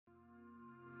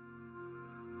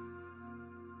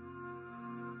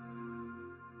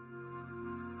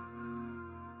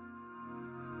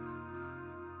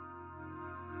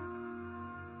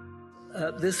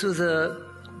This was a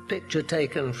picture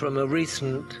taken from a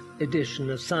recent edition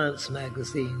of Science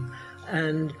magazine,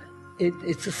 and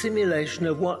it's a simulation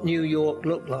of what New York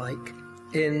looked like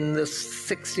in the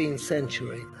 16th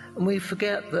century. And we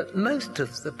forget that most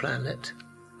of the planet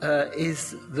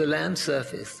is the land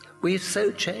surface. We've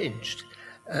so changed.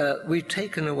 We've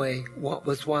taken away what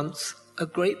was once a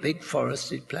great big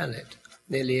forested planet,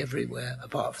 nearly everywhere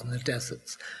apart from the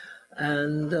deserts.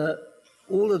 And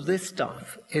all of this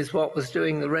stuff is what was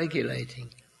doing the regulating.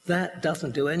 That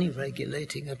doesn't do any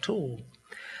regulating at all.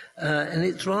 And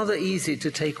it's rather easy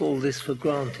to take all this for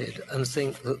granted and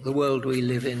think that the world we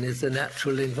live in is a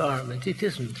natural environment. It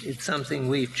isn't. It's something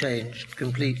we've changed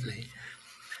completely.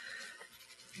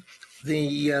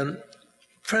 The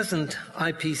present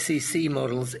IPCC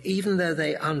models, even though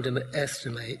they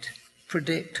underestimate,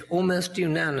 predict almost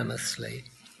unanimously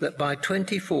that by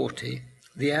 2040,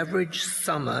 the average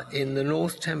summer in the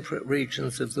north temperate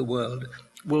regions of the world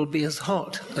will be as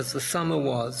hot as the summer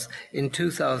was in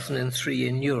 2003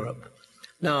 in Europe.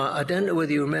 Now, I don't know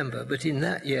whether you remember, but in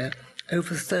that year,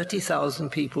 over 30,000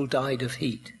 people died of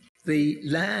heat. The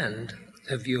land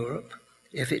of Europe,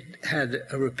 if it had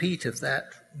a repeat of that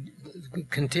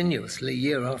continuously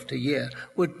year after year,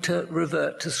 would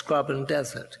revert to scrub and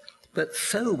desert. But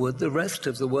so would the rest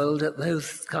of the world at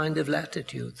those kind of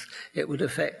latitudes. It would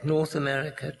affect North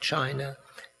America, China,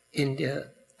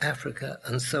 India, Africa,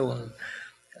 and so on.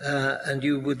 And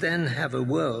you would then have a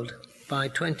world by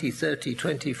 2030,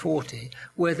 2040,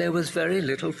 where there was very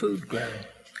little food grown.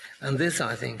 And this,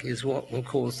 I think, is what will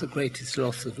cause the greatest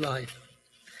loss of life.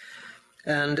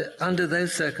 And under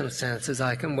those circumstances,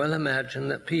 I can well imagine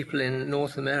that people in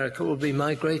North America will be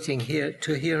migrating here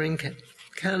in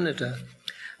Canada,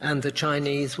 and the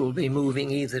Chinese will be moving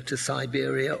either to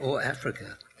Siberia or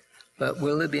Africa. But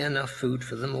will there be enough food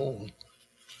for them all?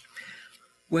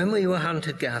 When we were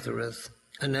hunter-gatherers,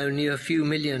 and only a few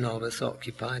million of us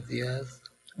occupied the earth,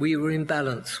 we were in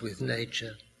balance with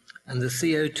nature, and the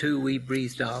CO2 we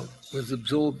breathed out was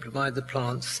absorbed by the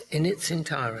plants in its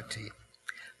entirety.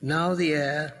 Now the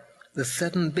air, the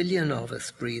 7 billion of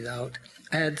us breathe out,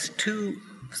 adds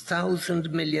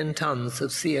 2,000 million tons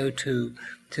of CO2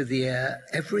 to the air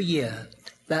every year.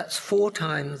 That's 4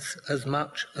 times as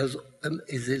much as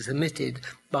is emitted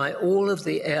by all of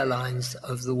the airlines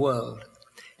of the world.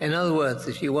 In other words,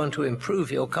 if you want to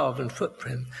improve your carbon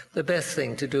footprint, the best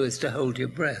thing to do is to hold your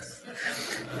breath.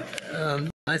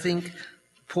 I think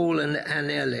Paul and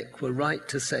Anne Ehrlich were right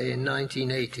to say in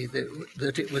 1980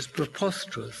 that it was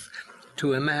preposterous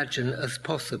to imagine as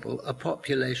possible a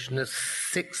population of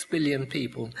 6 billion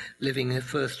people living a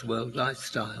first world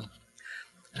lifestyle.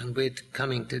 And we're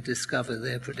coming to discover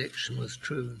their prediction was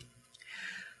true.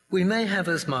 We may have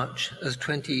as much as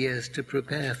 20 years to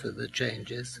prepare for the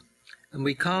changes, and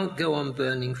we can't go on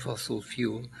burning fossil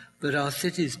fuel, but our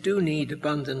cities do need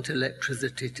abundant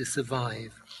electricity to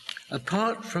survive.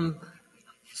 Apart from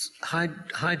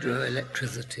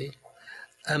hydroelectricity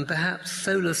and perhaps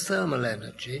solar thermal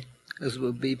energy, as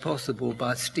will be possible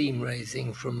by steam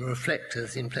raising from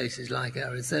reflectors in places like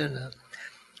Arizona,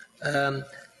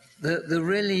 there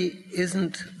really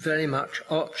isn't very much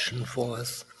option for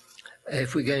us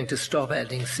if we're going to stop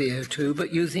adding CO2,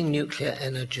 but using nuclear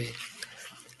energy.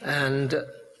 And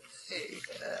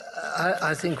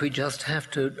I think we just have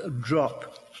to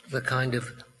drop the kind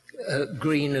of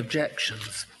green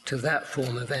objections to that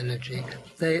form of energy.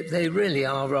 They really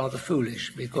are rather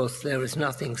foolish because there is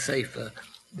nothing safer.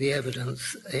 The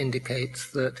evidence indicates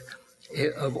that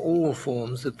of all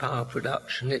forms of power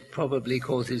production, it probably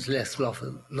causes less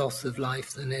loss of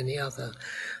life than any other.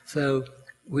 So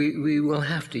we will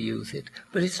have to use it.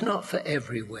 But it's not for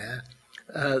everywhere.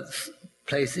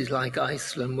 Places like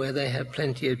Iceland, where they have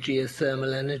plenty of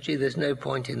geothermal energy, there's no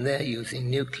point in their using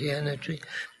nuclear energy.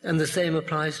 And the same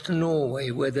applies to Norway,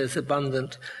 where there's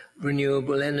abundant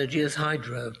renewable energy as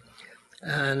hydro.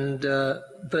 And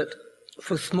but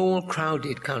for small,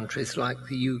 crowded countries like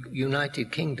the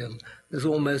United Kingdom, there's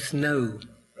almost no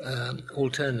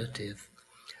alternative.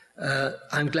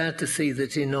 I'm glad to see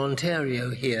that in Ontario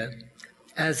here,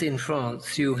 as in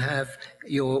France,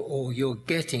 you're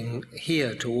getting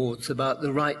here towards about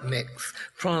the right mix.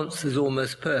 France is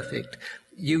almost perfect.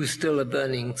 You still are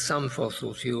burning some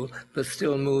fossil fuel, but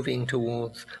still moving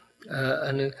towards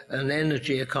an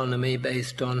energy economy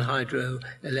based on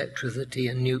hydroelectricity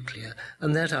and nuclear.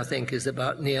 And that, I think, is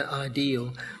about near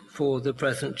ideal for the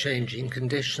present changing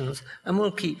conditions and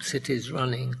will keep cities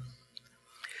running.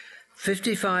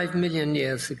 55 million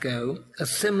years ago, a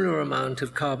similar amount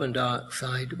of carbon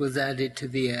dioxide was added to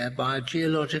the air by a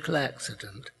geological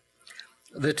accident.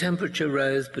 The temperature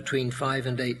rose between 5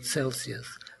 and 8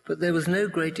 Celsius, but there was no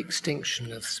great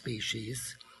extinction of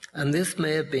species, and this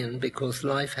may have been because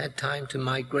life had time to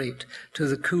migrate to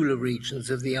the cooler regions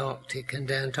of the Arctic and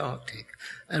Antarctic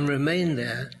and remain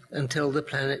there until the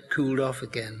planet cooled off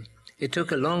again. It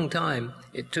took a long time.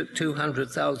 It took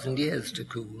 200,000 years to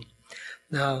cool.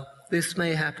 Now, this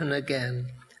may happen again,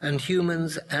 and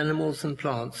humans, animals and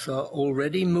plants are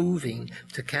already moving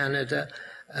to Canada,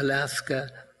 Alaska,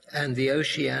 and the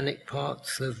oceanic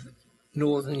parts of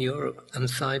Northern Europe and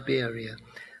Siberia.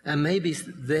 And maybe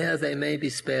there they may be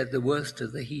spared the worst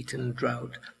of the heat and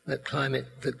drought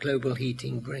that global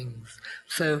heating brings.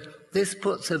 So this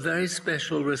puts a very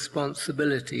special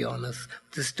responsibility on us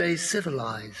to stay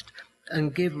civilized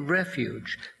and give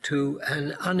refuge to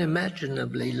an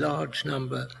unimaginably large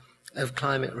number of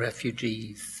climate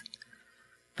refugees.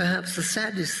 Perhaps the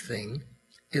saddest thing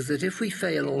is that if we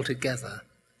fail altogether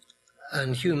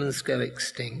and humans go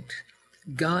extinct,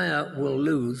 Gaia will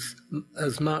lose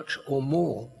as much or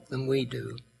more than we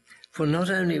do. For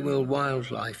not only will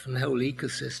wildlife and whole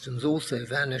ecosystems also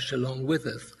vanish along with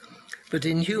us, but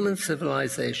in human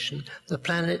civilization, the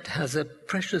planet has a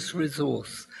precious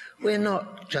resource. We're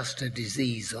not just a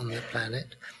disease on the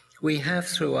planet. We have,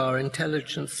 through our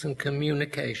intelligence and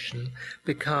communication,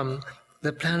 become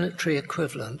the planetary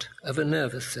equivalent of a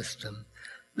nervous system.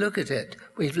 Look at it.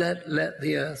 We've let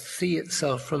the Earth see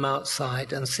itself from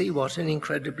outside and see what an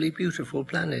incredibly beautiful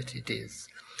planet it is.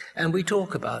 And we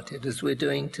talk about it as we're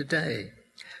doing today.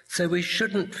 So we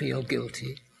shouldn't feel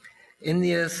guilty. In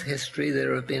the Earth's history,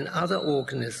 there have been other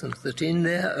organisms that in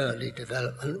their early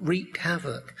development wreaked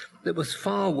havoc that was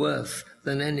far worse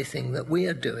than anything that we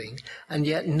are doing, and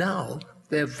yet now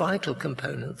they're vital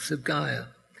components of Gaia.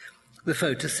 The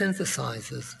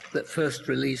photosynthesizers that first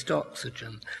released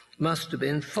oxygen must have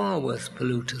been far worse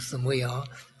polluters than we are,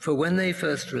 for when they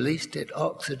first released it,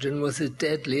 oxygen was as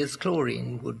deadly as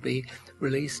chlorine would be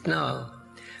released now.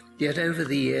 Yet over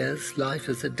the years, life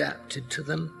has adapted to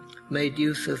them, made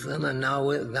use of them, and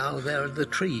now there are the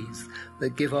trees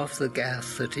that give off the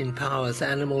gas that empowers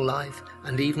animal life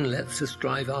and even lets us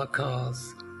drive our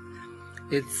cars.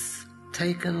 It's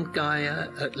taken Gaia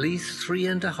at least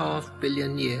 3.5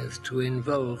 billion years to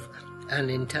evolve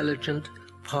an intelligent,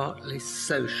 partly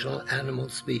social animal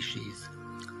species.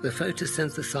 The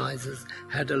photosynthesizers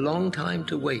had a long time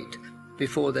to wait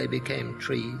before they became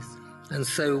trees, and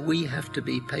so we have to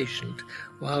be patient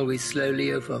while we slowly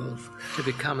evolve to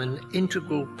become an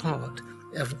integral part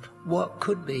of what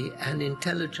could be an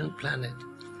intelligent planet.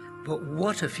 But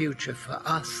what a future for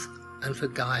us and for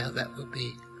Gaia that would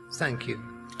be. Thank you.